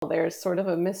there's sort of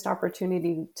a missed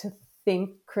opportunity to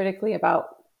think critically about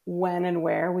when and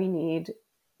where we need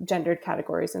gendered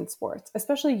categories in sports,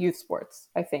 especially youth sports,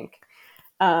 I think.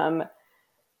 And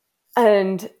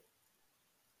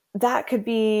that could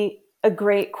be a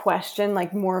great question,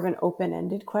 like more of an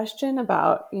open-ended question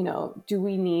about,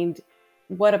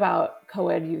 what about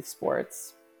co-ed youth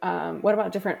sports? What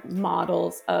about different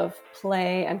models of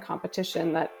play and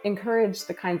competition that encourage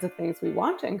the kinds of things we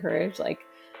want to encourage, like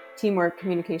teamwork,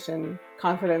 communication,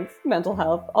 confidence, mental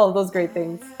health, all of those great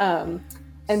things,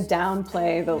 and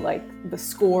downplay the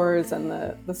scores and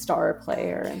the star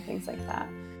player and things like that.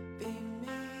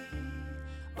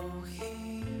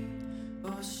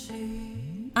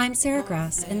 I'm Sarah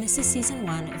Grass, and this is Season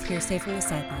 1 of Hearsay from the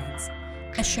Sidelines,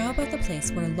 a show about the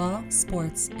place where law,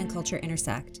 sports, and culture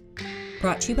intersect.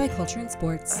 Brought to you by Culture and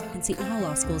Sports and Seton Hall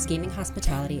Law School's Gaming,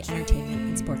 Hospitality, Entertainment,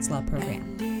 and Sports Law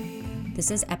program. This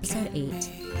is Episode 8,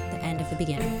 The End of the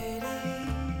Beginning.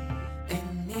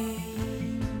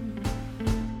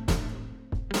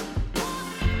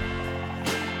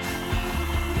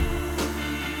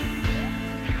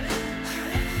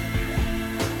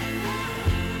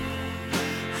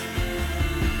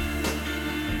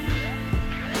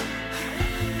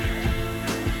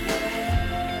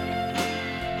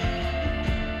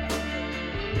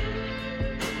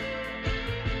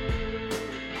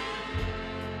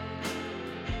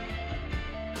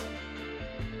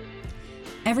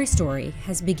 Every story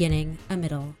has a beginning, a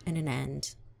middle, and an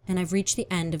end, and I've reached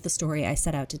the end of the story I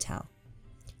set out to tell.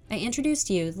 I introduced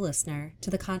you, the listener, to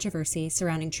the controversy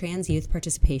surrounding trans youth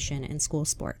participation in school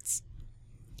sports.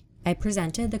 I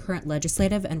presented the current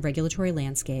legislative and regulatory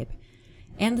landscape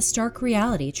and the stark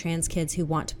reality trans kids who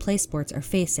want to play sports are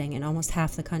facing in almost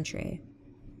half the country.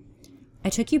 I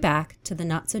took you back to the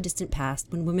not-so-distant past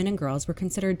when women and girls were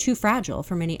considered too fragile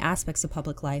for many aspects of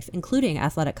public life, including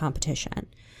athletic competition,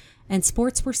 and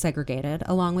sports were segregated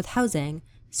along with housing,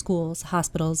 schools,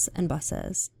 hospitals, and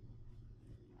buses.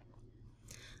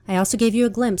 I also gave you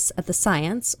a glimpse at the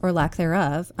science, or lack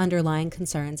thereof, underlying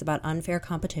concerns about unfair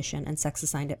competition and sex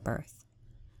assigned at birth.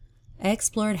 I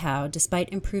explored how,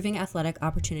 despite improving athletic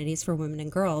opportunities for women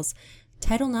and girls,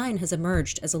 Title IX has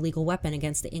emerged as a legal weapon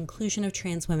against the inclusion of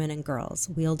trans women and girls,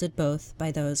 wielded both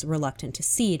by those reluctant to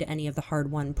cede any of the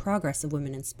hard-won progress of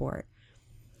women in sport,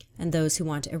 and those who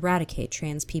want to eradicate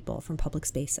trans people from public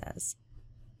spaces.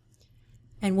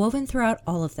 And woven throughout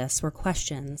all of this were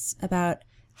questions about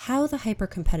how the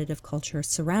hyper-competitive culture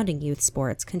surrounding youth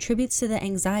sports contributes to the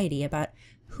anxiety about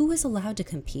who is allowed to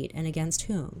compete and against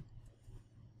whom.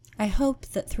 I hope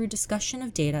that through discussion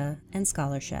of data and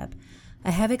scholarship,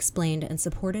 I have explained and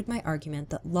supported my argument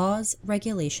that laws,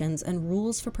 regulations, and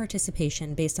rules for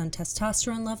participation based on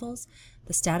testosterone levels,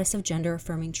 the status of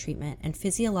gender-affirming treatment, and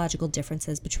physiological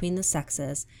differences between the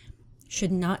sexes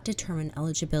should not determine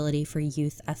eligibility for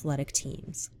youth athletic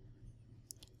teams.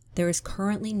 There is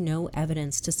currently no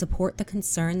evidence to support the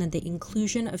concern that the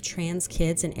inclusion of trans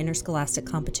kids in interscholastic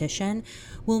competition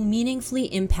will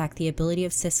meaningfully impact the ability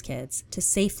of cis kids to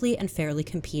safely and fairly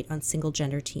compete on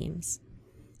single-gender teams.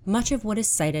 Much of what is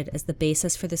cited as the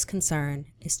basis for this concern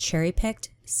is cherry-picked,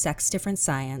 sex-different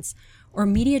science, or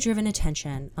media-driven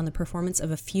attention on the performance of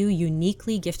a few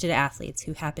uniquely gifted athletes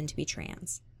who happen to be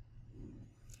trans.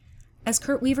 As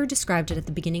Kurt Weaver described it at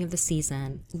the beginning of the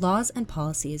season, laws and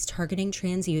policies targeting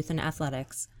trans youth in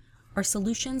athletics are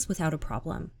solutions without a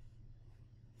problem.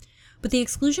 But the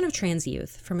exclusion of trans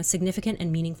youth from a significant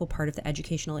and meaningful part of the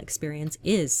educational experience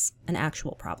is an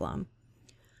actual problem.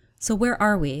 So where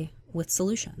are we with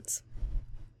solutions?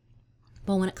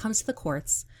 Well, when it comes to the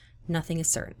courts, nothing is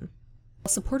certain. While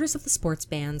supporters of the sports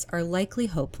bans are likely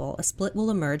hopeful a split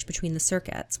will emerge between the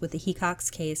circuits, with the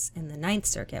Hecox case in the Ninth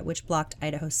Circuit, which blocked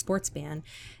Idaho's sports ban,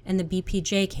 and the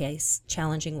BPJ case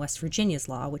challenging West Virginia's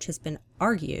law, which has been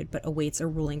argued but awaits a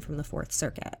ruling from the Fourth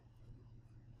Circuit.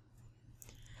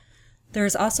 There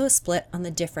is also a split on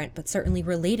the different but certainly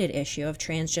related issue of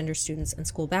transgender students and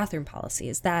school bathroom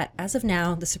policies that, as of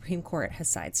now, the Supreme Court has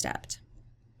sidestepped.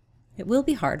 It will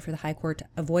be hard for the High Court to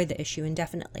avoid the issue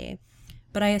indefinitely,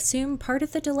 but I assume part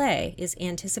of the delay is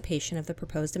anticipation of the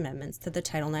proposed amendments to the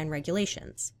Title IX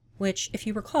regulations, which, if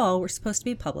you recall, were supposed to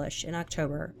be published in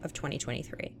October of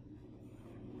 2023.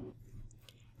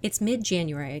 It's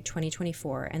mid-January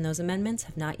 2024, and those amendments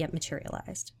have not yet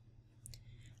materialized.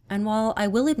 And while I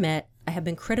will admit I have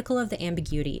been critical of the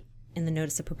ambiguity in the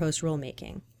notice of proposed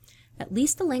rulemaking, at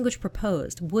least the language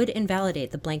proposed would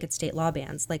invalidate the blanket state law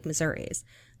bans, like Missouri's,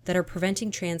 that are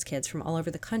preventing trans kids from all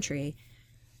over the country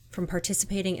from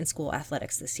participating in school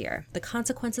athletics this year, the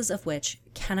consequences of which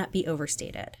cannot be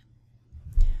overstated.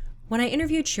 When I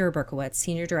interviewed Shira Berkowitz,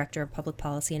 Senior Director of Public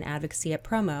Policy and Advocacy at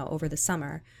Promo, over the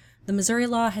summer, the Missouri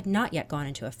law had not yet gone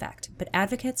into effect, but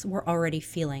advocates were already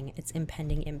feeling its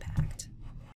impending impact.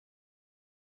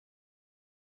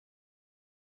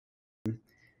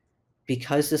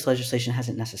 Because this legislation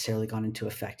hasn't necessarily gone into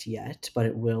effect yet, but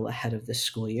it will ahead of this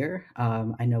school year.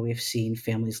 I know we've seen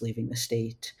families leaving the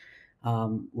state,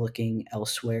 looking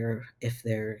elsewhere if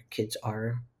their kids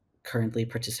are currently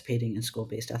participating in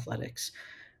school-based athletics.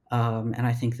 And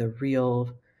I think the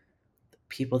real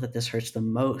people that this hurts the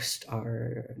most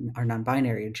are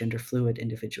non-binary or gender fluid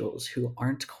individuals who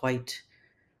aren't quite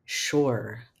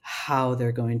sure how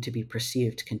they're going to be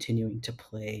perceived continuing to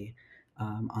play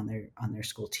on their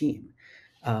school team.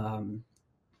 Um,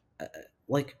 uh,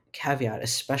 like caveat,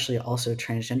 especially also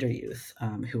transgender youth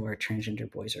who are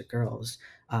transgender boys or girls,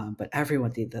 but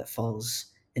everyone that falls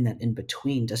in that in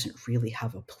between doesn't really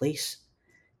have a place,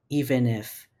 even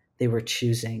if they were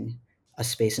choosing a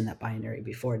space in that binary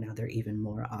before. Now they're even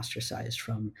more ostracized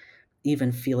from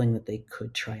even feeling that they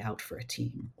could try out for a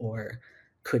team or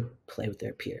could play with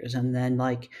their peers. And then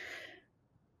like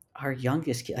our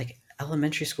youngest kid, like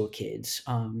elementary school kids,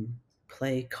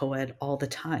 play co-ed all the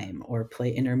time or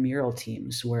play intramural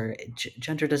teams where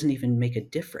gender doesn't even make a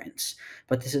difference.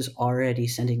 But this is already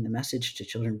sending the message to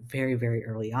children very, very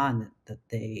early on that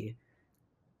they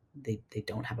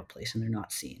don't have a place and they're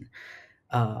not seen.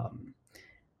 Um,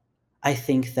 I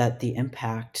think that the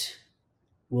impact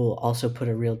will also put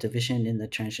a real division in the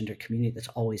transgender community that's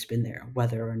always been there,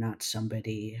 whether or not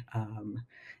somebody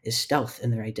is stealth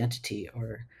in their identity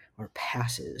or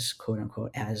passes quote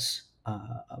unquote as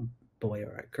a boy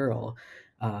or a girl,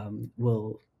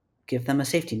 will give them a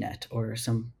safety net or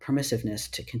some permissiveness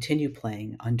to continue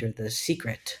playing under the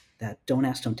secret, that don't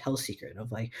ask don't tell secret of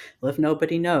like, well, if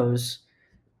nobody knows,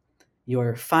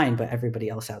 you're fine, but everybody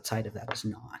else outside of that is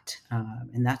not.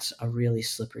 And that's a really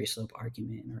slippery slope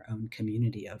argument in our own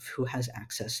community of who has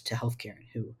access to healthcare and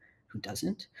who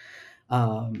doesn't.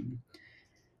 Um,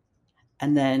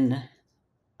 and then,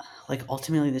 like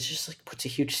ultimately, this just like puts a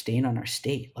huge stain on our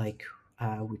state. Like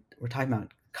we're talking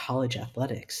about college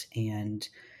athletics, and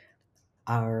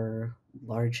our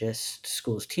largest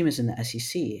school's team is in the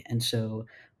SEC, and so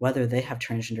whether they have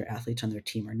transgender athletes on their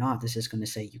team or not, this is going to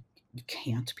say you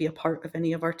can't be a part of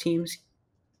any of our teams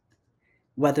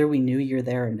whether we knew you're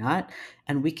there or not.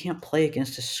 And we can't play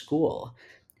against a school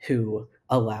who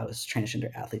allows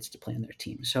transgender athletes to play on their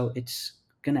team. So it's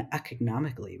going to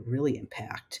economically really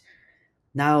impact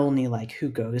not only like who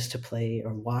goes to play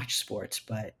or watch sports,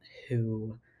 but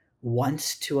who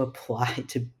wants to apply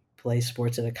to play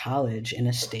sports at a college in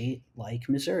a state like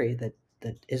Missouri that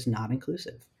is not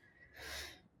inclusive.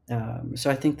 So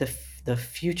I think the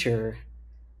future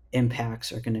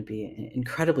impacts are going to be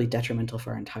incredibly detrimental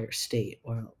for our entire state,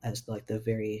 or as like the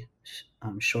very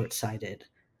short-sighted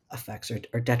effects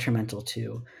are detrimental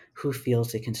to who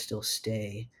feels they can still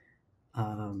stay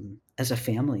as a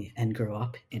family and grow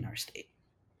up in our state.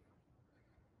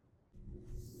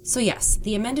 So yes,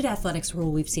 the amended athletics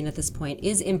rule we've seen at this point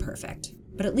is imperfect,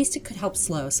 but at least it could help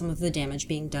slow some of the damage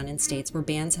being done in states where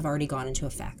bans have already gone into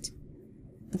effect.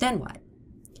 But then what?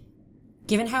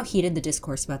 Given how heated the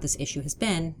discourse about this issue has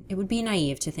been, it would be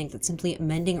naive to think that simply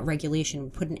amending a regulation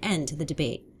would put an end to the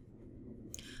debate.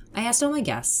 I asked all my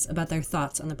guests about their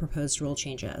thoughts on the proposed rule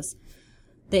changes,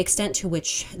 the extent to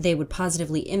which they would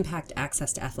positively impact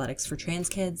access to athletics for trans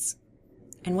kids,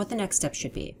 and what the next step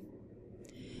should be.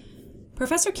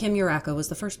 Professor Kim Uraka was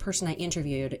the first person I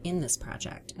interviewed in this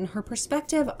project, and her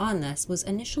perspective on this was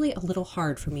initially a little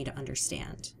hard for me to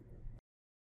understand.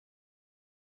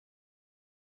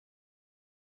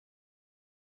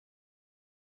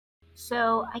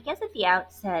 So I guess at the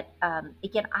outset,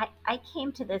 again, I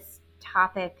came to this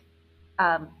topic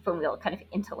from real kind of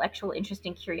intellectual interest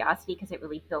and curiosity because it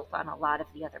really built on a lot of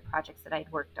the other projects that I'd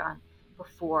worked on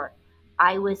before.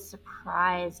 I was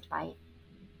surprised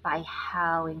by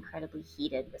how incredibly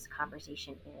heated this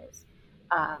conversation is,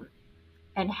 um,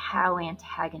 and how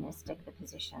antagonistic the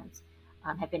positions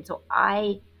have been. So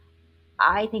I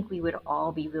think we would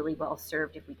all be really well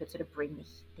served if we could sort of bring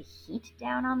the heat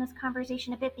down on this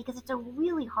conversation a bit, because it's a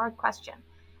really hard question.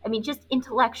 I mean, just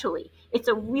intellectually, it's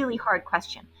a really hard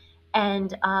question,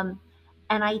 and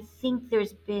and I think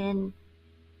there's been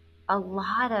a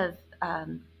lot of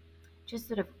just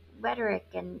sort of rhetoric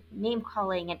and name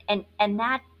calling, and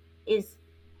that is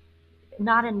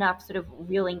not enough sort of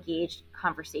real engaged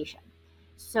conversation.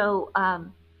 So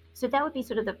so that would be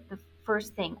sort of the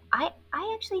first thing. I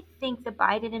actually think the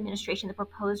Biden administration, the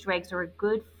proposed regs are a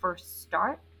good first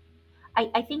start.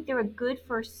 I think they're a good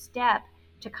first step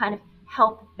to kind of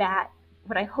help that,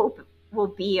 what I hope will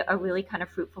be a really kind of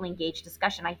fruitful, engaged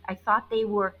discussion. I thought they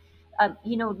were,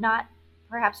 not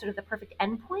perhaps sort of the perfect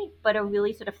endpoint, but a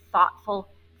really sort of thoughtful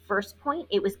first point.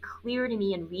 It was clear to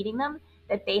me in reading them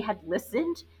that they had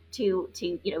listened to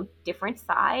different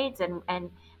sides, and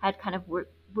had kind of were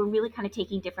really kind of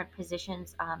taking different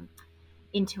positions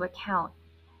into account.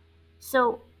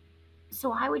 So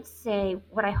so I would say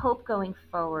what I hope going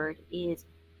forward is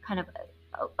kind of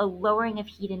a lowering of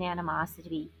heat and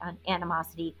animosity,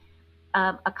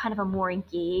 a kind of a more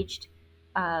engaged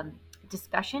um,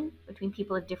 discussion between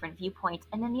people of different viewpoints.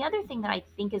 And then the other thing that I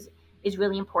think is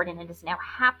really important and is now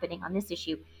happening on this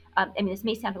issue. I mean, this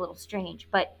may sound a little strange,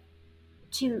 but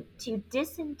to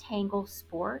disentangle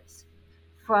sports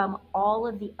from all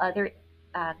of the other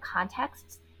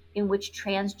contexts in which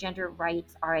transgender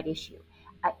rights are at issue.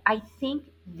 I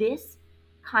think this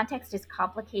context is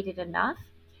complicated enough,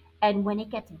 and when it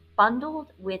gets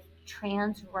bundled with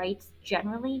trans rights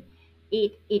generally,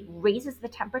 it raises the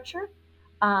temperature,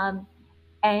 um,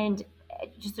 and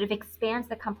just sort of expands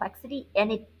the complexity,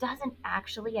 and it doesn't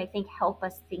actually, I think, help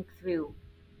us think through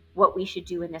what we should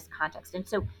do in this context. And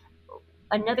so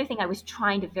another thing I was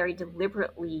trying to very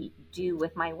deliberately do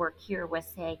with my work here was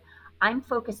say, I'm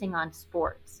focusing on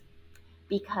sports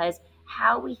because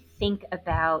how we think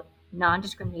about non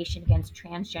discrimination against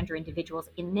transgender individuals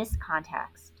in this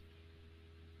context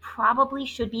probably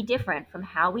should be different from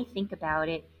how we think about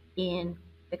it in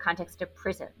the context of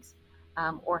prisons,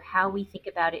 or how we think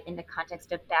about it in the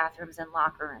context of bathrooms and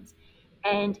locker rooms.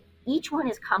 And each one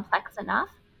is complex enough,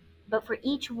 but for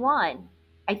each one,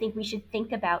 I think we should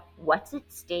think about what's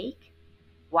at stake,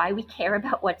 why we care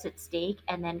about what's at stake,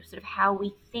 and then sort of how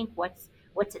we think what's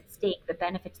at stake, the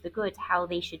benefits, the goods, how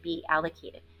they should be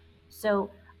allocated.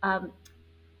 So um,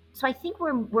 so I think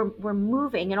we're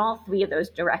moving in all three of those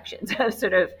directions of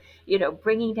sort of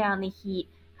bringing down the heat,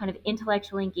 kind of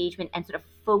intellectual engagement, and sort of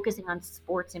focusing on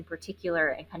sports in particular,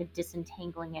 and kind of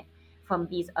disentangling it from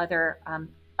these other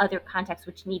contexts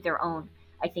which need their own,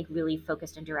 I think, really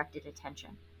focused and directed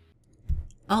attention.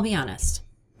 I'll be honest.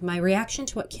 My reaction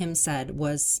to what Kim said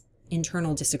was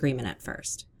internal disagreement at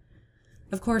first.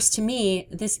 Of course, to me,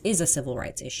 this is a civil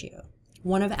rights issue,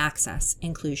 one of access,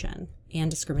 inclusion, and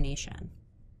discrimination.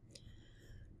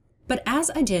 But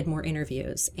as I did more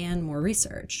interviews and more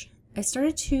research, I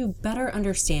started to better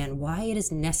understand why it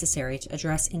is necessary to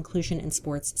address inclusion in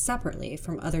sports separately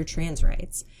from other trans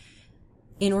rights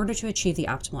in order to achieve the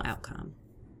optimal outcome.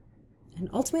 And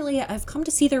ultimately, I've come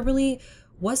to see there really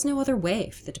was no other way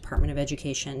for the Department of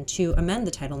Education to amend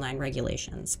the Title IX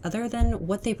regulations other than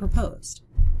what they proposed.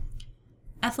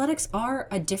 Athletics are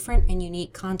a different and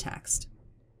unique context.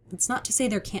 It's not to say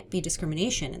there can't be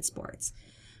discrimination in sports,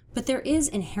 but there is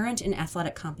inherent in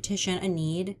athletic competition a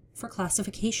need for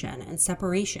classification and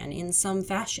separation in some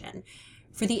fashion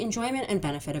for the enjoyment and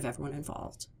benefit of everyone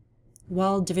involved.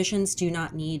 While divisions do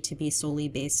not need to be solely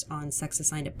based on sex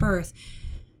assigned at birth,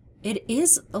 it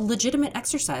is a legitimate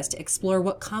exercise to explore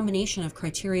what combination of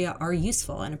criteria are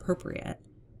useful and appropriate.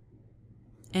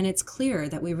 And it's clear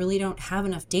that we really don't have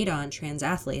enough data on trans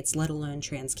athletes, let alone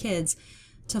trans kids,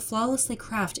 to flawlessly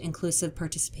craft inclusive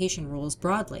participation rules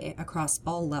broadly across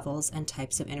all levels and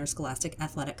types of interscholastic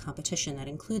athletic competition that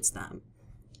includes them.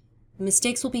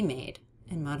 Mistakes will be made,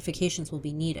 and modifications will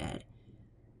be needed.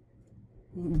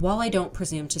 While I don't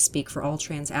presume to speak for all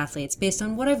trans athletes, based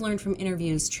on what I've learned from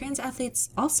interviews, trans athletes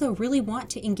also really want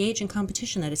to engage in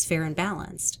competition that is fair and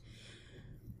balanced.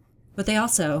 But they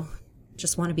also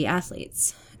just want to be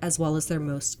athletes, as well as their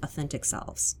most authentic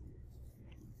selves.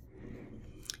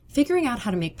 Figuring out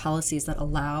how to make policies that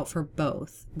allow for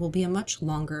both will be a much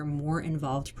longer, more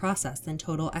involved process than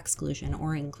total exclusion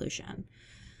or inclusion.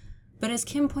 But as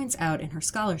Kim points out in her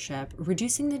scholarship,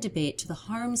 reducing the debate to the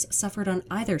harms suffered on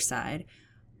either side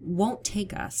won't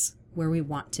take us where we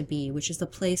want to be, which is the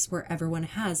place where everyone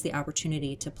has the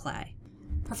opportunity to play.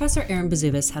 Professor Erin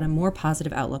Bazubis had a more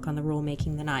positive outlook on the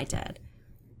rulemaking than I did.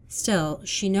 Still,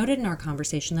 she noted in our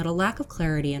conversation that a lack of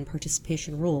clarity in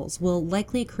participation rules will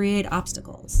likely create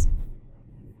obstacles.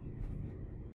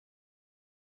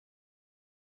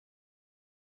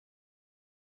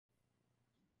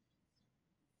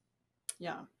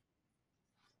 Yeah.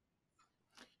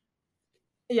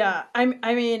 Yeah,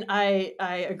 I mean, I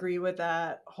agree with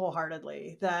that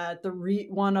wholeheartedly. That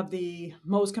one of the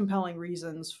most compelling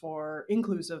reasons for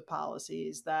inclusive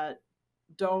policies that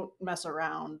don't mess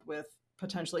around with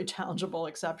potentially challengeable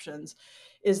exceptions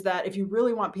is that if you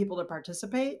really want people to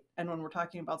participate, and when we're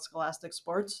talking about scholastic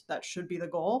sports, that should be the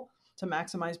goal, to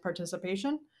maximize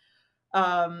participation.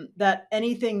 That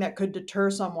anything that could deter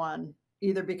someone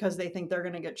either because they think they're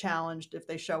going to get challenged if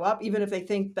they show up, even if they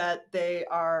think that they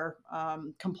are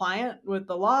compliant with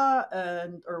the law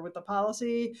or with the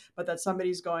policy, but that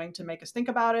somebody's going to make us think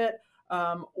about it.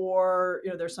 Or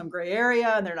there's some gray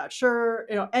area and they're not sure.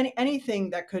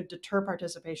 Anything that could deter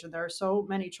participation. There are so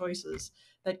many choices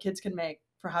that kids can make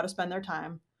for how to spend their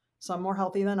time, some more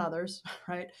healthy than others,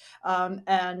 right?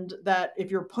 And that if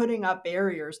you're putting up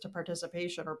barriers to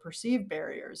participation or perceived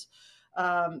barriers,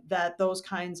 that those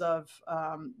kinds of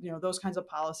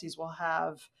policies will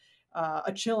have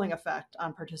a chilling effect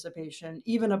on participation,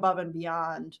 even above and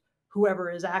beyond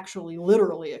whoever is actually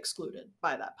literally excluded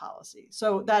by that policy.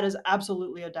 So that is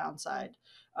absolutely a downside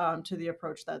to the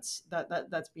approach that's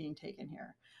being taken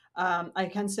here. I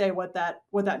can say what that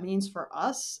means for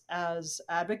us as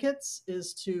advocates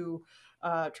is to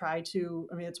try to.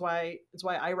 I mean, it's why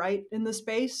I write in this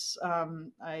space.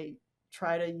 I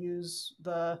try to use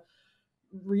the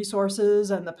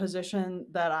resources and the position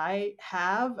that I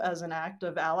have as an act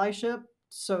of allyship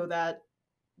so that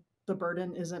the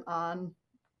burden isn't on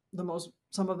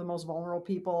some of the most vulnerable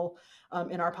people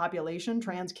in our population,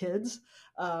 trans kids,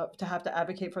 to have to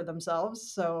advocate for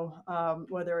themselves. So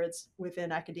whether it's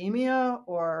within academia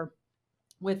or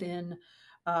within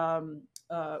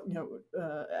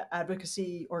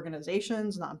advocacy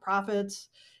organizations, nonprofits,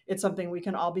 it's something we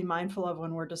can all be mindful of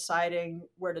when we're deciding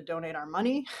where to donate our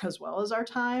money as well as our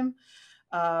time.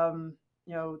 That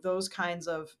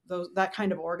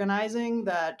kind of organizing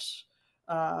that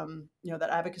that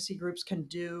advocacy groups can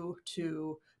do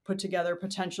to put together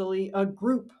potentially a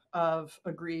group of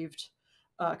aggrieved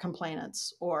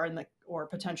complainants or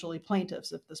potentially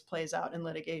plaintiffs if this plays out in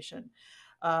litigation,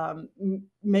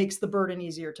 makes the burden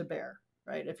easier to bear,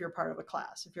 right? If you're part of a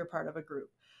class, if you're part of a group,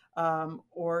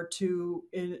 or to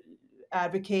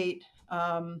advocate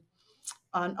on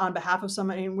behalf of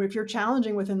somebody. If you're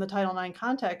challenging within the Title IX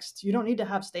context, you don't need to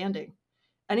have standing.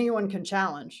 Anyone can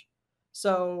challenge.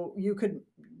 So you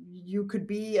could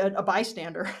be a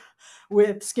bystander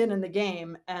with skin in the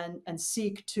game and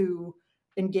seek to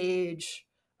engage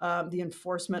the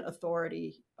enforcement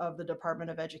authority of the Department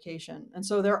of Education. And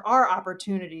so there are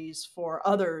opportunities for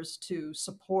others to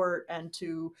support and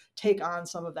to take on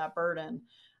some of that burden.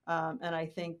 And I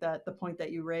think that the point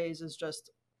that you raise is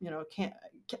just,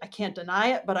 I can't deny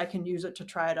it, but I can use it to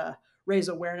try to raise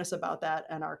awareness about that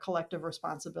and our collective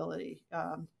responsibility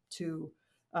to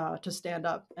stand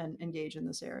up and engage in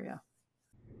this area.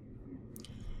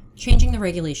 Changing the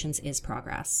regulations is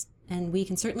progress, and we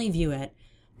can certainly view it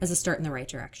as a start in the right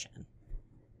direction,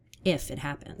 if it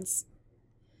happens.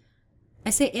 I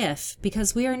say if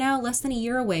because we are now less than a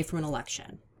year away from an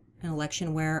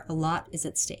election where a lot is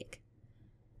at stake.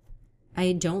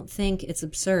 I don't think it's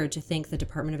absurd to think the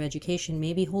Department of Education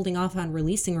may be holding off on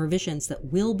releasing revisions that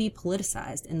will be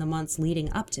politicized in the months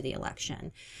leading up to the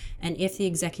election. And if the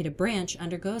executive branch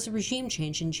undergoes a regime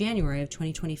change in January of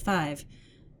 2025,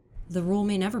 the rule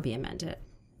may never be amended,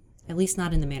 at least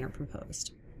not in the manner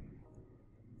proposed.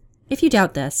 If you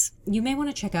doubt this, you may want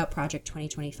to check out Project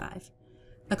 2025,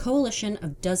 a coalition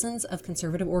of dozens of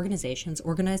conservative organizations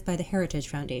organized by the Heritage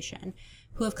Foundation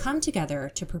who have come together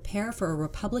to prepare for a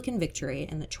Republican victory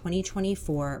in the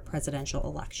 2024 presidential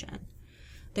election.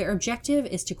 Their objective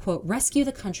is to, quote, rescue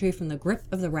the country from the grip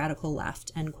of the radical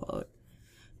left, end quote,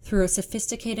 through a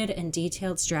sophisticated and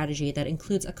detailed strategy that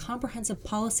includes a comprehensive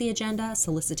policy agenda,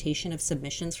 solicitation of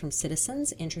submissions from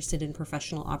citizens interested in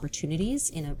professional opportunities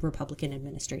in a Republican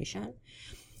administration,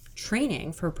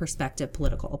 training for prospective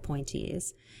political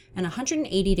appointees, and a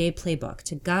 180-day playbook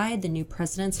to guide the new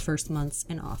president's first months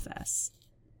in office.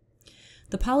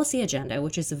 The policy agenda,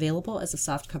 which is available as a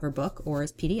softcover book or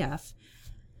as PDF,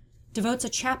 devotes a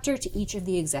chapter to each of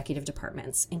the executive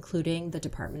departments, including the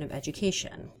Department of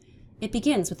Education. It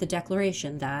begins with the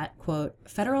declaration that, quote,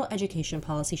 federal education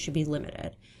policy should be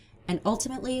limited, and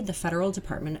ultimately the federal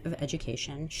Department of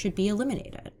Education should be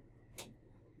eliminated.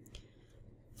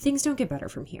 Things don't get better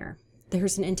from here.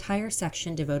 There's an entire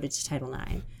section devoted to Title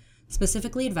IX,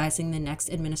 specifically advising the next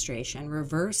administration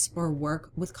reverse or work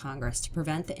with Congress to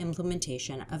prevent the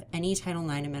implementation of any Title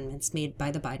IX amendments made by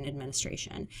the Biden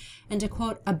administration, and to,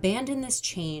 quote, abandon this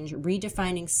change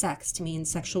redefining sex to mean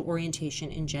sexual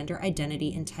orientation and gender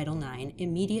identity in Title IX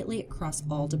immediately across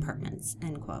all departments,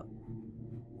 end quote.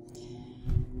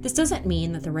 This doesn't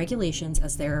mean that the regulations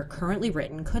as they're currently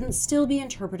written couldn't still be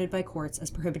interpreted by courts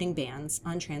as prohibiting bans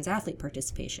on trans athlete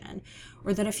participation,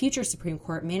 or that a future Supreme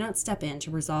Court may not step in to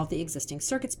resolve the existing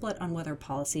circuit split on whether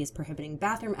policies prohibiting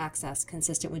bathroom access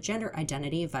consistent with gender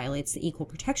identity violates the Equal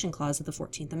Protection Clause of the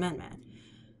 14th Amendment.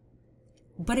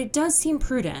 But it does seem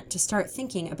prudent to start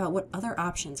thinking about what other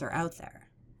options are out there.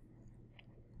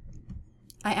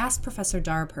 I asked Professor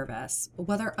Dara Purvis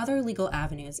whether other legal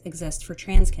avenues exist for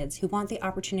trans kids who want the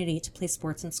opportunity to play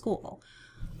sports in school,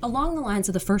 along the lines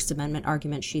of the First Amendment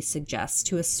argument she suggests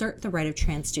to assert the right of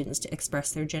trans students to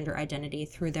express their gender identity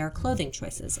through their clothing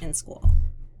choices in school.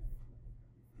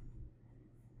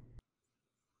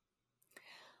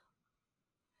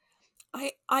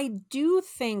 I do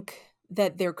think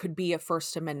that there could be a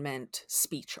First Amendment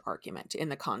speech argument in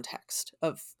the context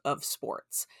of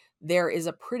sports. There is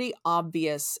a pretty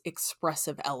obvious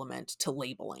expressive element to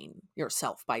labeling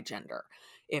yourself by gender.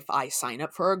 If I sign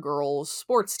up for a girls'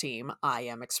 sports team, I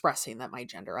am expressing that my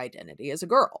gender identity is a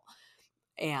girl.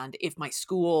 And if my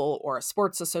school or a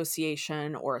sports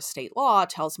association or a state law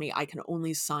tells me I can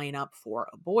only sign up for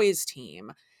a boys'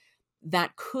 team,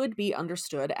 that could be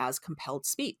understood as compelled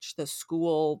speech. The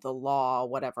school, the law,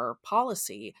 whatever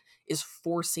policy is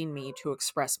forcing me to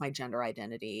express my gender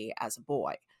identity as a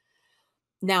boy.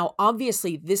 Now,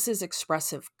 obviously, this is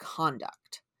expressive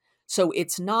conduct. So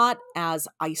it's not as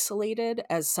isolated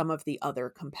as some of the other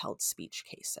compelled speech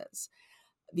cases.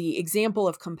 The example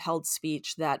of compelled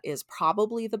speech that is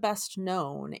probably the best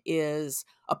known is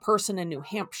a person in New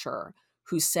Hampshire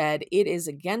who said, "It is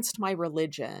against my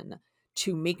religion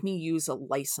to make me use a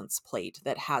license plate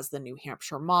that has the New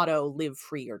Hampshire motto, 'Live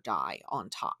free or die,' on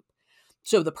top."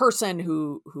 So the person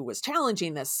who was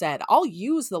challenging this said, "I'll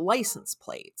use the license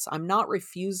plates. I'm not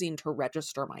refusing to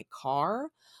register my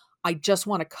car. I just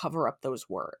want to cover up those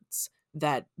words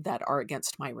that are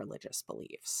against my religious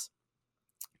beliefs."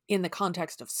 In the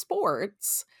context of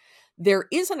sports, there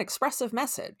is an expressive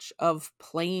message of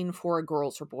playing for a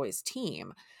girls or boys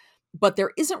team, but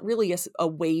there isn't really a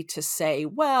way to say,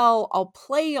 well, I'll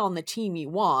play on the team you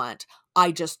want.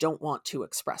 I just don't want to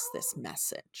express this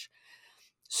message.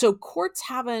 So courts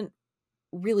haven't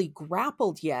really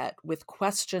grappled yet with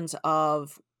questions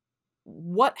of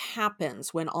what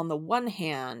happens when, on the one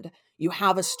hand, you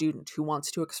have a student who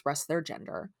wants to express their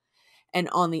gender, and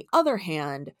on the other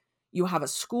hand, you have a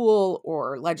school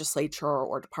or legislature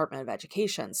or Department of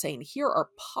Education saying, here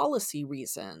are policy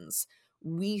reasons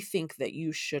we think that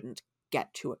you shouldn't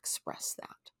get to express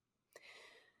that.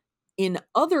 In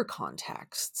other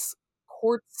contexts,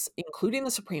 courts, including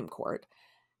the Supreme Court,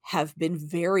 have been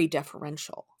very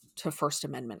deferential to First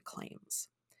Amendment claims.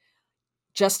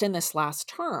 Just in this last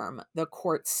term, the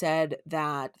court said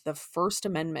that the First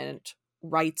Amendment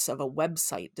rights of a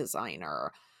website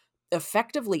designer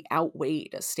effectively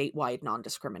outweighed a statewide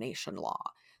non-discrimination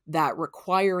law, that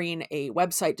requiring a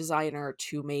website designer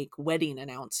to make wedding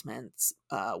announcements,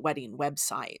 wedding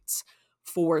websites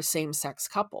for same-sex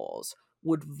couples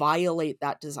would violate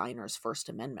that designer's First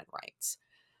Amendment rights.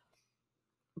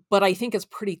 But I think it's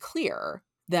pretty clear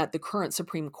that the current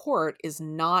Supreme Court is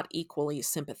not equally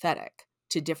sympathetic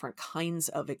to different kinds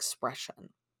of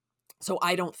expression. So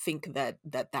I don't think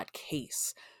that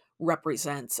case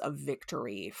represents a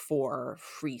victory for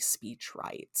free speech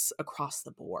rights across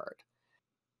the board.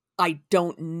 I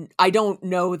don't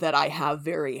know that I have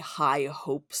very high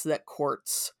hopes that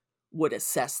courts would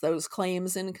assess those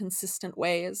claims in consistent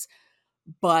ways,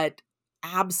 but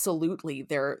absolutely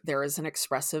there is an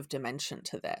expressive dimension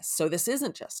to this. So this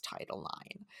isn't just Title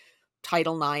IX.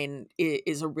 Title IX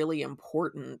is a really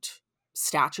important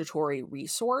statutory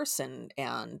resource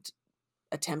and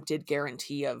attempted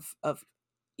guarantee of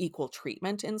equal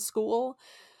treatment in school.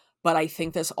 But I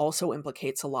think this also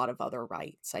implicates a lot of other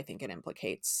rights. I think it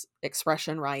implicates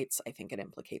expression rights. I think it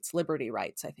implicates liberty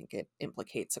rights. I think it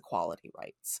implicates equality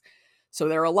rights. So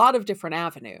there are a lot of different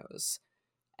avenues,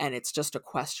 and it's just a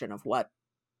question of what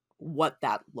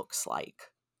that looks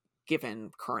like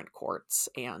given current courts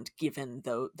and given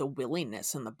the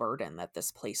willingness and the burden that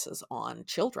this places on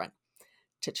children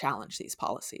to challenge these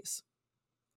policies.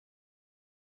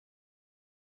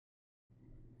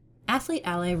 Athlete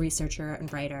ally researcher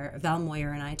and writer Val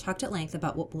Moyer and I talked at length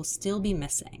about what will still be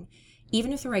missing,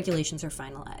 even if the regulations are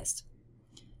finalized,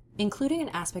 including an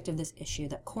aspect of this issue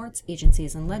that courts,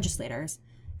 agencies, and legislators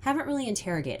haven't really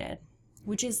interrogated,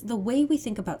 which is the way we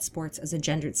think about sports as a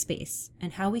gendered space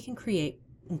and how we can create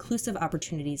inclusive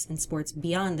opportunities in sports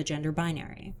beyond the gender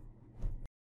binary.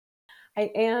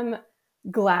 I am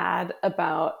glad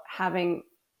about having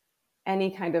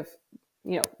any kind of,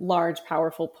 large,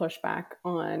 powerful pushback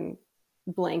on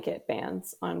blanket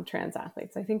bans on trans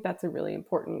athletes. I think that's a really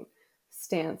important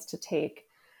stance to take.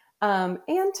 And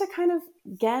to kind of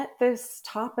get this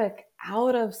topic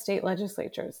out of state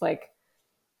legislatures.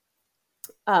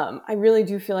 I really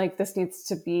do feel like this needs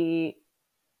to be,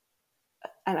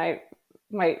 and I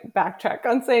might backtrack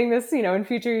on saying this, in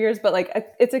future years, but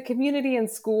it's a community and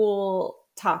school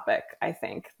topic, I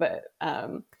think, that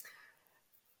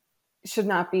should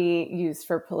not be used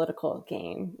for political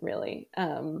gain, really.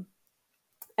 And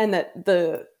that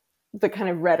the kind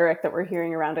of rhetoric that we're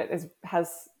hearing around it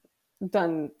has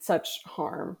done such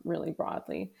harm really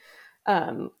broadly.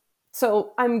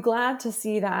 So I'm glad to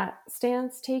see that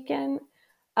stance taken.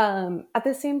 At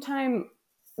the same time,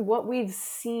 what we've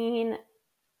seen,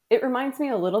 it reminds me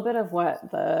a little bit of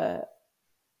what the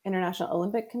International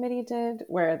Olympic Committee did,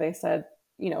 where they said,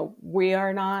 we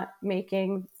are not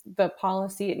making the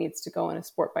policy, it needs to go on a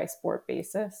sport by sport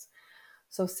basis.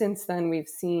 So since then, we've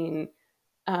seen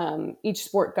each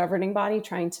sport governing body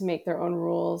trying to make their own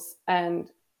rules. And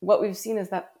what we've seen is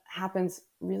that happens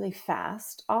really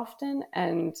fast often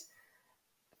and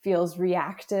feels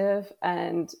reactive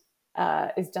and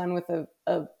is done with a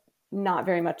not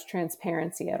very much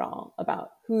transparency at all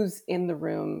about who's in the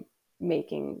room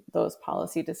making those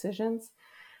policy decisions.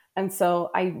 And so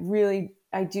I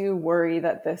do worry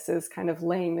that this is kind of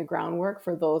laying the groundwork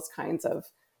for those kinds of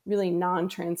really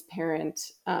non-transparent,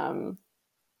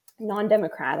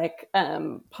 non-democratic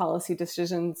policy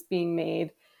decisions being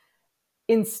made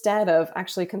instead of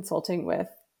actually consulting with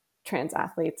trans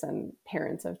athletes and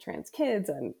parents of trans kids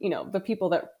and the people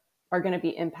that are going to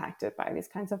be impacted by these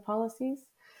kinds of policies.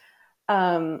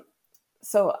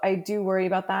 So I do worry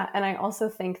about that. And I also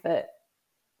think that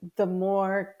the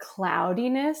more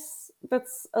cloudiness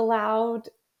that's allowed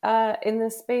in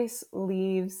this space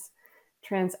leaves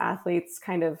trans athletes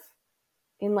kind of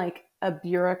in like a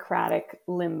bureaucratic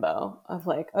limbo of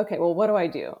like, okay, well, what do I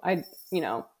do?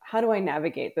 How do I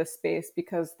navigate this space?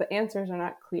 Because the answers are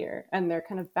not clear and they're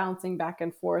kind of bouncing back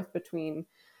and forth between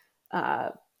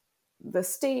the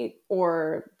state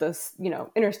or this,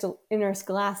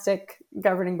 interscholastic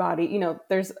governing body.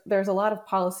 There's a lot of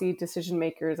policy decision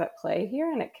makers at play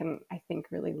here, and it can, I think,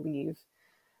 really leave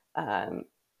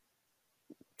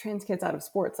trans kids out of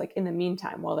sports, like in the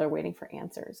meantime, while they're waiting for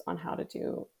answers on how to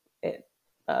do it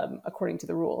according to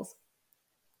the rules.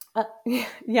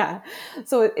 Yeah,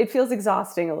 so it feels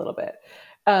exhausting a little bit,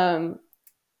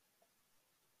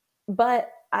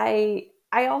 but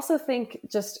I also think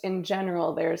just in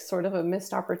general, there's sort of a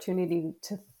missed opportunity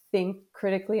to think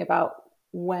critically about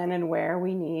when and where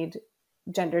we need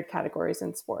gendered categories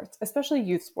in sports, especially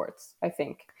youth sports, I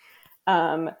think.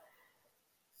 And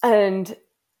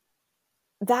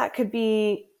that could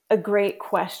be a great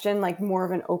question, like more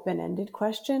of an open-ended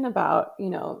question about,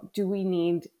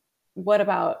 what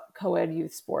about co-ed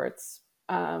youth sports?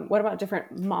 What about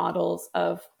different models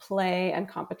of play and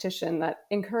competition that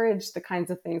encourage the kinds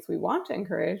of things we want to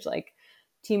encourage, like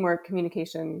teamwork,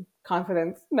 communication,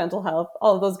 confidence, mental health,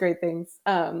 all of those great things,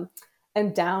 and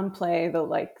downplay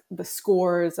the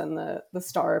scores and the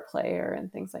star player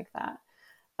and things like that.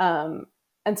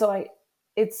 And so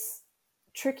it's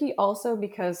tricky also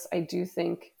because I do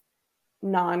think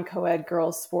non-co-ed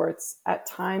girls sports at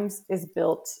times is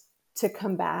built to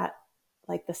combat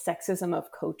like the sexism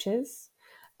of coaches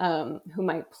who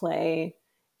might play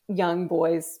young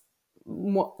boys.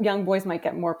 Young boys might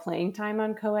get more playing time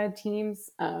on co-ed teams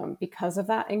because of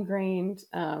that ingrained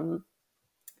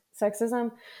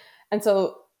sexism. And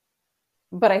so,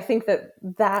 but I think that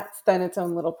that's then its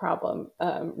own little problem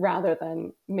rather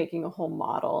than making a whole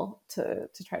model to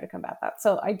try to combat that.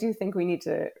 So I do think we need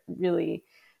to really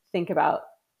think about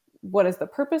what is the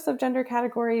purpose of gender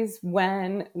categories,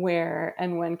 when, where,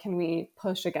 and when can we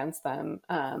push against them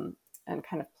and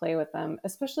kind of play with them,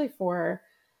 especially for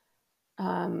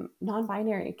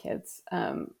non-binary kids,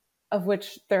 of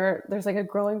which there's like a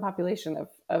growing population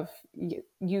of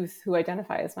youth who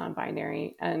identify as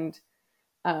non-binary, and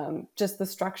just the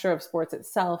structure of sports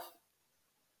itself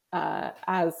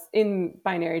as in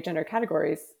binary gender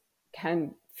categories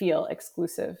can feel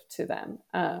exclusive to them.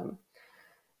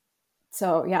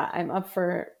 So yeah, I'm up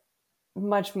for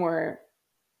much more.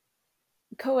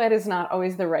 Co-ed is not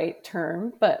always the right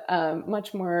term, but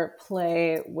much more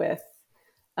play with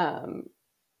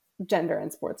gender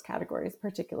and sports categories,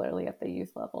 particularly at the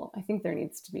youth level. I think there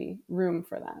needs to be room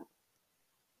for that.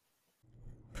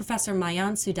 Professor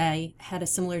Mayan Sudai had a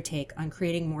similar take on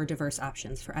creating more diverse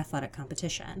options for athletic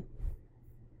competition.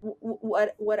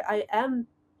 What I am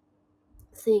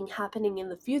seeing happening in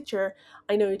the future,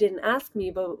 I know you didn't ask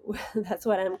me, but that's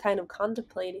what I'm kind of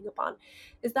contemplating upon,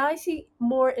 is that I see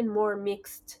more and more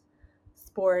mixed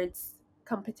sports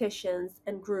competitions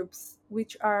and groups,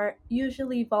 which are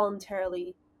usually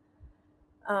voluntarily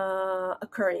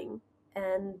occurring.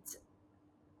 And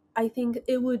I think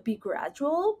it would be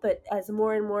gradual, but as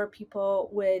more and more people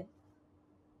would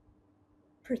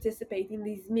participate in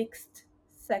these mixed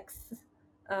sex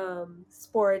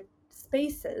sport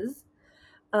spaces,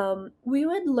 we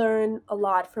would learn a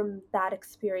lot from that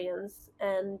experience.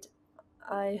 And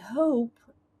I hope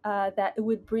that it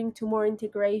would bring to more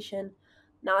integration,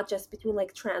 not just between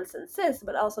like trans and cis,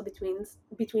 but also between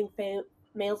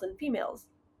males and females.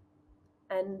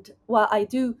 And while I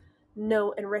do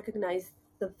know and recognize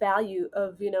the value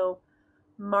of,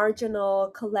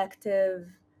 marginal collective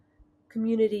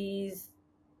communities,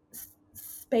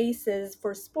 spaces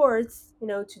for sports,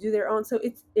 to do their own. So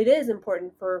it is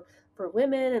important for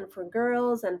women and for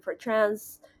girls and for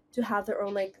trans to have their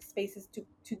own like spaces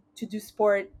to do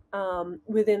sport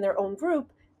within their own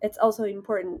group. It's also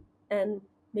important and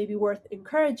maybe worth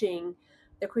encouraging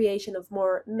the creation of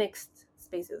more mixed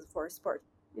spaces for sport,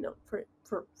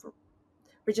 for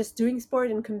just doing sport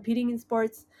and competing in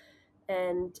sports.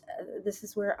 And this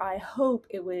is where I hope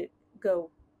it would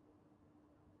go.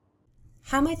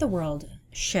 How might the world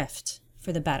shift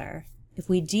for the better if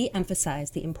we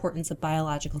de-emphasized the importance of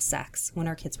biological sex when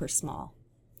our kids were small?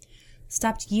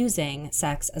 Stopped using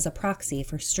sex as a proxy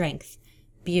for strength,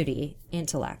 beauty,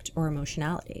 intellect, or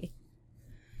emotionality?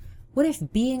 What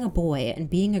if being a boy and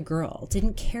being a girl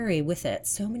didn't carry with it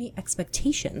so many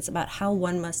expectations about how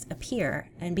one must appear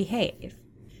and behave?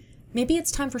 Maybe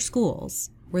it's time for schools,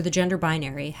 where the gender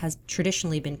binary has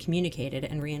traditionally been communicated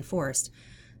and reinforced,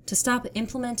 to stop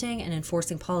implementing and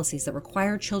enforcing policies that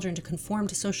require children to conform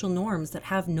to social norms that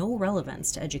have no relevance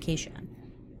to education.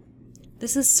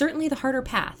 This is certainly the harder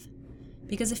path,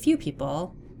 because a few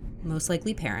people, most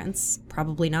likely parents,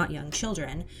 probably not young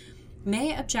children,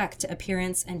 may object to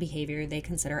appearance and behavior they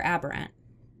consider aberrant.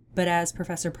 But as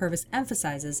Professor Purvis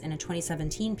emphasizes in a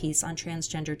 2017 piece on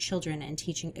transgender children and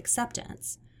teaching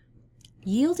acceptance,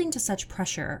 yielding to such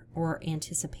pressure or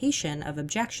anticipation of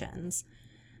objections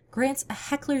grants a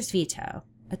heckler's veto,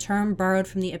 a term borrowed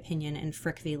from the opinion in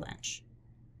Frick v. Lynch.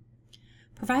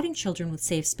 Providing children with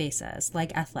safe spaces,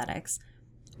 like athletics,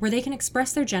 where they can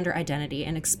express their gender identity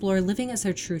and explore living as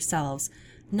their true selves,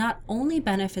 not only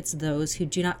benefits those who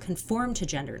do not conform to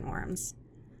gender norms,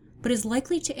 but is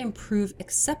likely to improve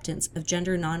acceptance of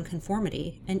gender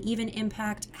nonconformity and even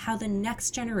impact how the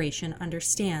next generation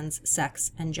understands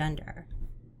sex and gender.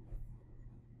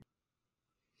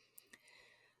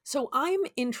 So I'm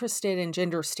interested in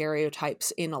gender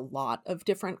stereotypes in a lot of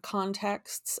different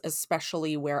contexts,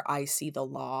 especially where I see the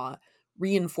law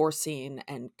reinforcing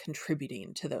and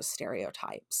contributing to those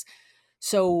stereotypes.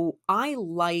 So I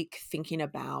like thinking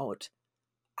about,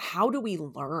 how do we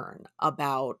learn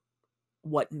about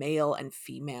what male and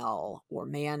female or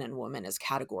man and woman as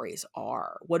categories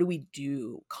are? What do we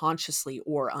do consciously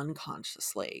or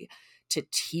unconsciously to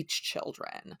teach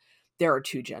children there are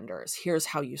two genders? Here's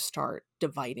how you start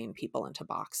dividing people into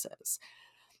boxes.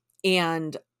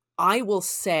 And I will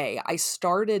say, I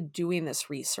started doing this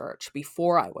research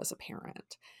before I was a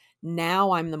parent.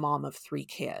 Now I'm the mom of 3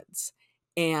 kids.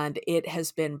 And it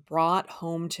has been brought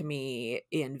home to me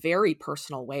in very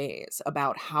personal ways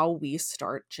about how we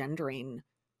start gendering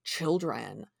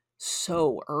children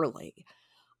so early.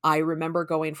 I remember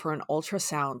going for an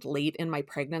ultrasound late in my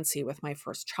pregnancy with my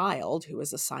first child, who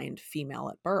was assigned female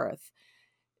at birth.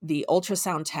 The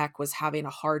ultrasound tech was having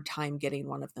a hard time getting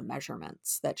one of the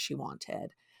measurements that she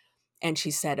wanted. And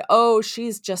she said, "Oh,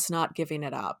 she's just not giving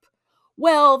it up."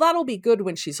 Well, that'll be good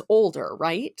when she's older,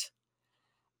 right?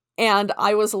 And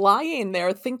I was lying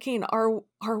there thinking, are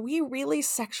we really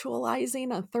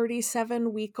sexualizing a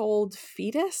 37-week-old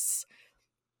fetus?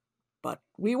 But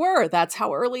we were. That's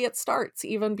how early it starts,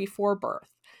 even before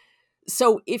birth.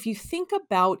 So if you think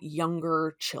about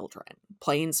younger children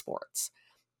playing sports,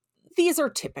 these are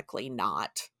typically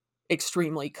not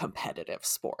extremely competitive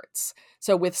sports.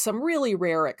 So with some really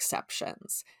rare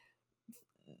exceptions,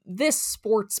 this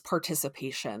sports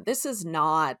participation, this is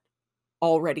not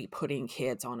already putting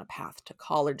kids on a path to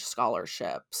college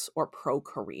scholarships or pro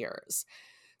careers.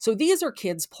 So these are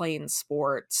kids playing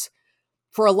sports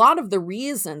for a lot of the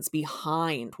reasons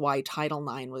behind why Title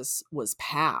IX was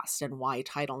passed and why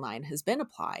Title IX has been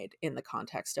applied in the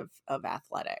context of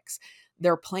athletics.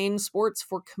 They're playing sports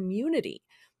for community.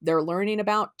 They're learning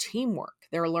about teamwork.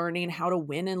 They're learning how to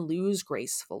win and lose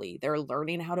gracefully. They're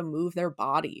learning how to move their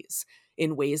bodies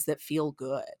in ways that feel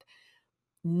good.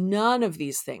 None of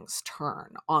these things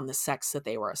turn on the sex that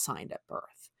they were assigned at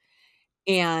birth.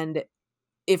 And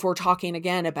if we're talking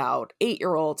again about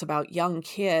 8-year-olds, about young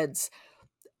kids,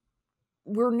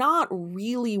 we're not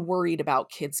really worried about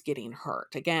kids getting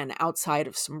hurt. Again, outside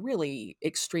of some really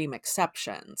extreme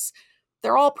exceptions,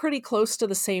 they're all pretty close to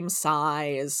the same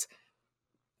size.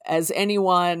 As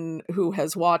anyone who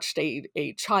has watched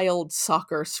a child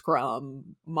soccer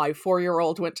scrum, my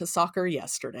 4-year-old went to soccer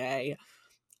yesterday.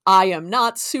 I am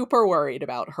not super worried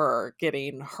about her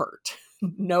getting hurt.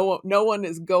 No one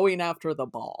is going after the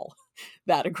ball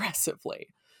that aggressively.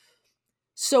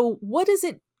 So what does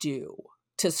it do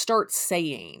to start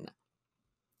saying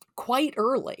quite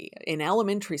early in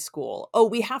elementary school, oh,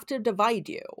 we have to divide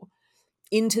you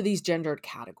into these gendered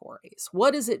categories?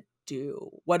 What does it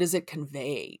do? What does it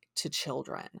convey to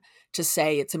children to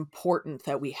say it's important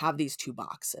that we have these two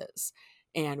boxes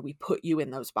and we put you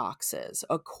in those boxes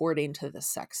according to the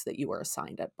sex that you were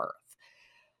assigned at birth?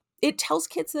 It tells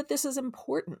kids that this is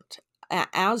important.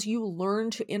 As you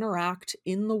learn to interact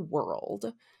in the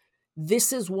world,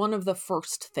 this is one of the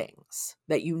first things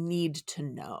that you need to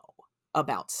know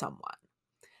about someone.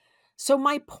 So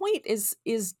my point is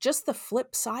just the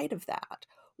flip side of that.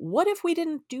 What if we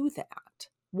didn't do that?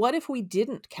 What if we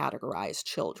didn't categorize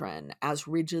children as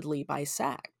rigidly by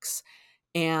sex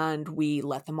and we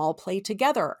let them all play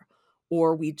together,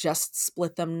 or we just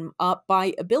split them up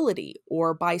by ability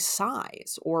or by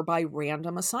size or by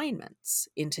random assignments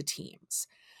into teams?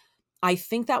 I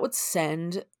think that would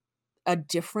send a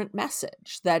different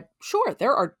message that, sure,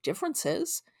 there are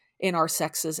differences in our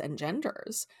sexes and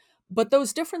genders, but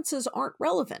those differences aren't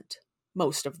relevant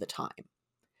most of the time.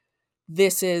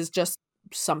 This is just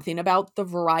something about the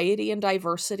variety and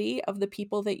diversity of the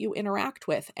people that you interact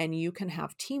with, and you can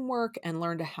have teamwork and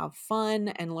learn to have fun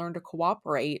and learn to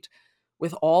cooperate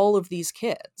with all of these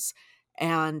kids.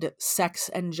 And sex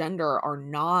and gender are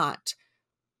not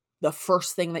the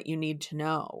first thing that you need to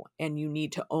know, and you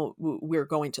need to we're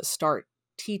going to start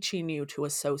teaching you to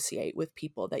associate with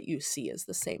people that you see as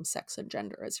the same sex and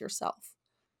gender as yourself.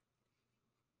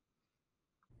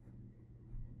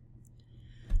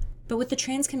 But with the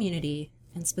trans community,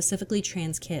 and specifically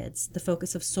trans kids, the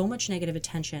focus of so much negative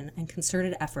attention and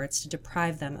concerted efforts to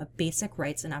deprive them of basic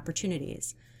rights and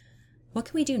opportunities, what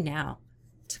can we do now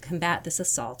to combat this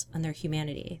assault on their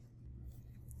humanity?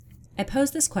 I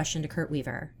posed this question to Kurt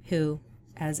Weaver, who,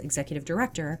 as executive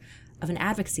director of an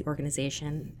advocacy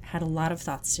organization, had a lot of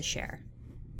thoughts to share.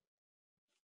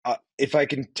 If I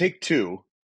can take two,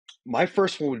 my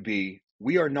first one would be,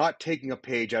 we are not taking a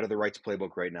page out of the rights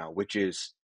playbook right now, which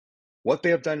is what they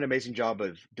have done an amazing job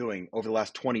of doing over the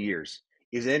last 20 years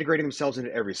is integrating themselves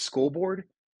into every school board,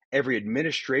 every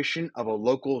administration of a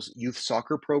local youth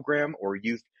soccer program or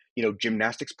youth,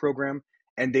 gymnastics program.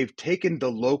 And they've taken the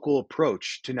local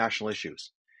approach to national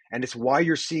issues. And it's why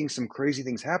you're seeing some crazy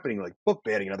things happening, like book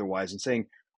banning and otherwise, and saying,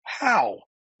 how?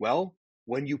 Well,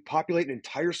 when you populate an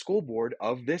entire school board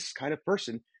of this kind of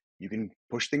person, you can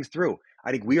push things through.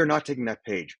 I think we are not taking that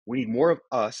page. We need more of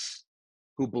us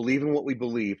who believe in what we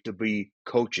believe to be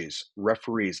coaches,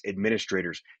 referees,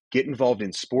 administrators, get involved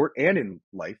in sport and in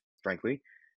life, frankly,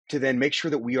 to then make sure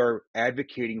that we are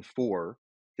advocating for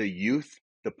the youth,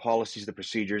 the policies, the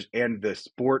procedures, and the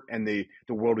sport and the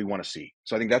world we want to see.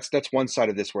 So I think that's one side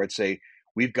of this where I'd say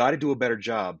we've got to do a better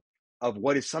job of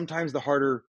what is sometimes the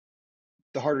harder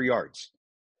yards.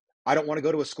 I don't want to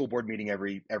go to a school board meeting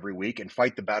every week and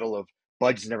fight the battle of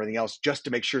budgets and everything else just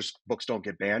to make sure books don't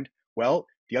get banned. Well,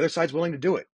 the other side's willing to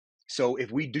do it. So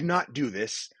if we do not do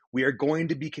this, we are going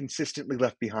to be consistently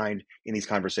left behind in these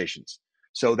conversations.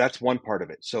 So that's one part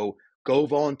of it. So go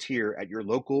volunteer at your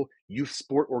local youth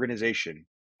sport organization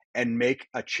and make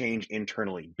a change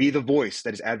internally. Be the voice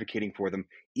that is advocating for them,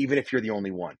 even if you're the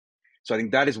only one. So I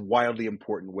think that is wildly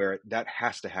important where that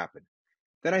has to happen.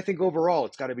 Then I think overall,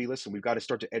 it's got to be, listen, we've got to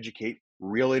start to educate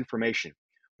real information.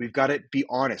 We've got to be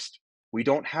honest. We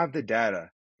don't have the data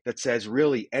that says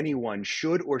really anyone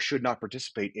should or should not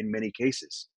participate in many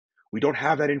cases. We don't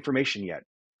have that information yet.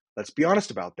 Let's be honest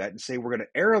about that and say we're going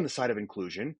to err on the side of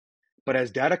inclusion, but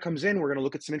as data comes in, we're going to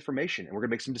look at some information and we're going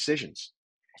to make some decisions.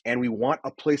 And we want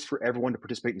a place for everyone to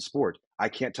participate in sport. I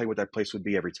can't tell you what that place would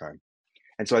be every time.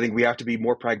 And so I think we have to be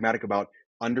more pragmatic about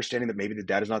understanding that maybe the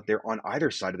data is not there on either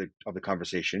side of the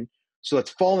conversation. So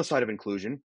let's fall on the side of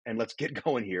inclusion and let's get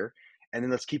going here. And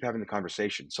then let's keep having the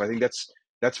conversation. So I think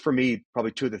that's for me,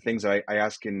 probably two of the things that I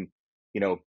ask and,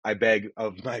 I beg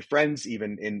of my friends,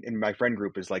 even in my friend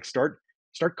group, is like, start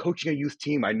coaching a youth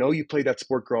team. I know you played that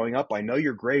sport growing up. I know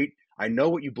you're great. I know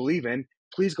what you believe in.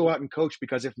 Please go out and coach,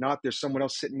 because if not, there's someone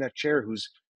else sitting in that chair who's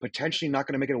potentially not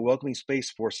going to make it a welcoming space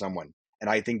for someone. And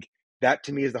I think that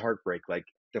to me is the heartbreak. Like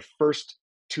the first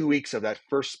 2 weeks of that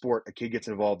first sport a kid gets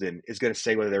involved in is going to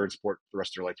say whether they're in sport the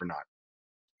rest of their life or not.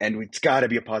 And it's got to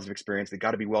be a positive experience. They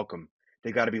got to be welcome.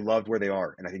 They got to be loved where they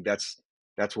are. And I think that's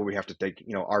where we have to take,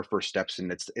 our first steps. And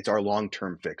it's our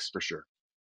long-term fix for sure.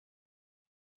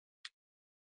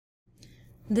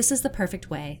 This is the perfect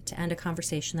way to end a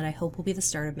conversation that I hope will be the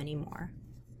start of many more.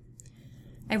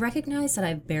 I recognize that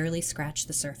I've barely scratched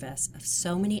the surface of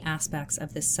so many aspects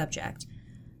of this subject,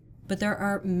 but there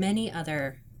are many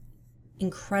other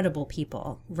incredible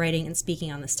people writing and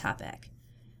speaking on this topic.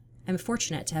 I'm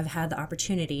fortunate to have had the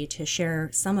opportunity to share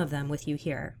some of them with you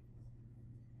here.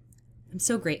 I'm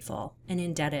so grateful and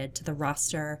indebted to the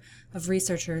roster of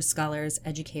researchers, scholars,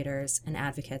 educators, and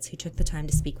advocates who took the time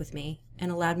to speak with me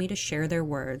and allowed me to share their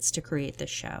words to create this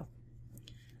show.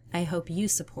 I hope you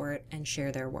support and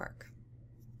share their work.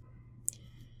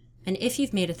 And if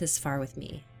you've made it this far with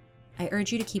me, I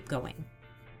urge you to keep going.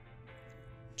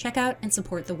 Check out and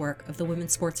support the work of the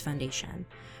Women's Sports Foundation,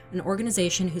 an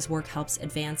organization whose work helps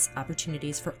advance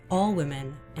opportunities for all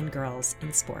women and girls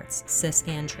in sports, cis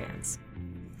and trans.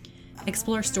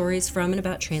 Explore stories from and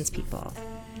about trans people.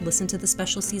 Listen to the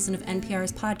special season of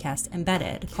NPR's podcast,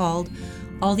 Embedded, called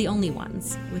All the Only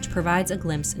Ones, which provides a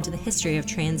glimpse into the history of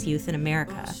trans youth in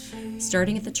America,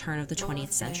 starting at the turn of the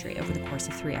 20th century over the course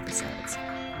of 3 episodes.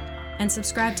 And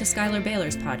subscribe to Skylar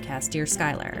Baylor's podcast, Dear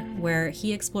Skylar, where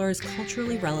he explores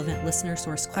culturally relevant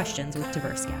listener-sourced questions with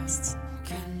diverse guests.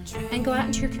 And go out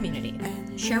into your community.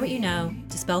 Share what you know,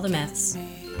 dispel the myths,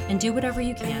 and do whatever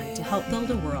you can to help build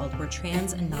a world where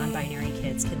trans and non-binary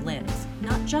kids can live,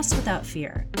 not just without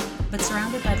fear, but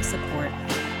surrounded by the support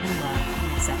and love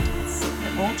and acceptance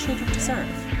that all children deserve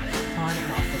on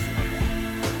and off the field.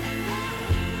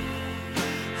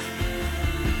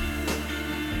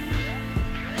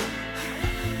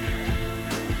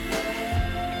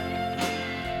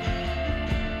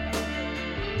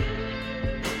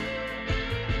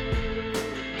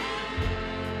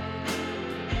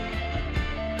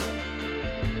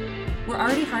 We're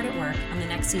already hard at work on the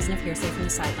next season of Hearsay from the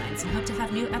Sidelines and hope to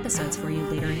have new episodes for you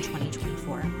later in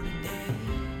 2024.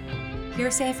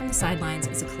 Hearsay from the Sidelines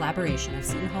is a collaboration of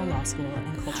Seton Hall Law School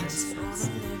and Culture and Sports.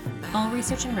 All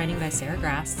research and writing by Sarah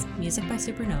Grass, music by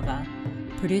Supernova,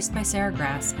 produced by Sarah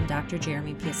Grass and Dr.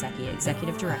 Jeremy Piasecki,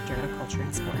 Executive Director of Culture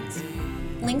and Sports.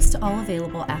 Links to all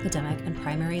available academic and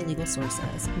primary legal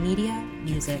sources, media,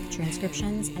 music,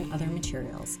 transcriptions, and other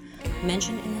materials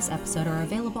mentioned in this episode are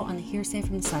available on the Hearsay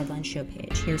from the Sidelines show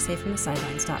page,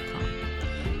 hearsayfromthesidelines.com.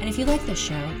 And if you like this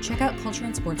show, check out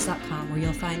cultureandsports.com, where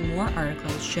you'll find more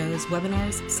articles, shows,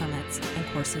 webinars, summits, and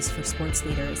courses for sports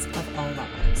leaders of all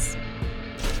levels.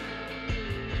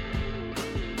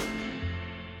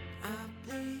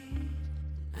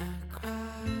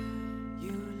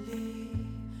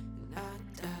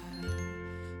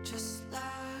 Just like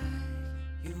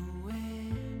you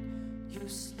when you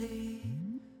sleep.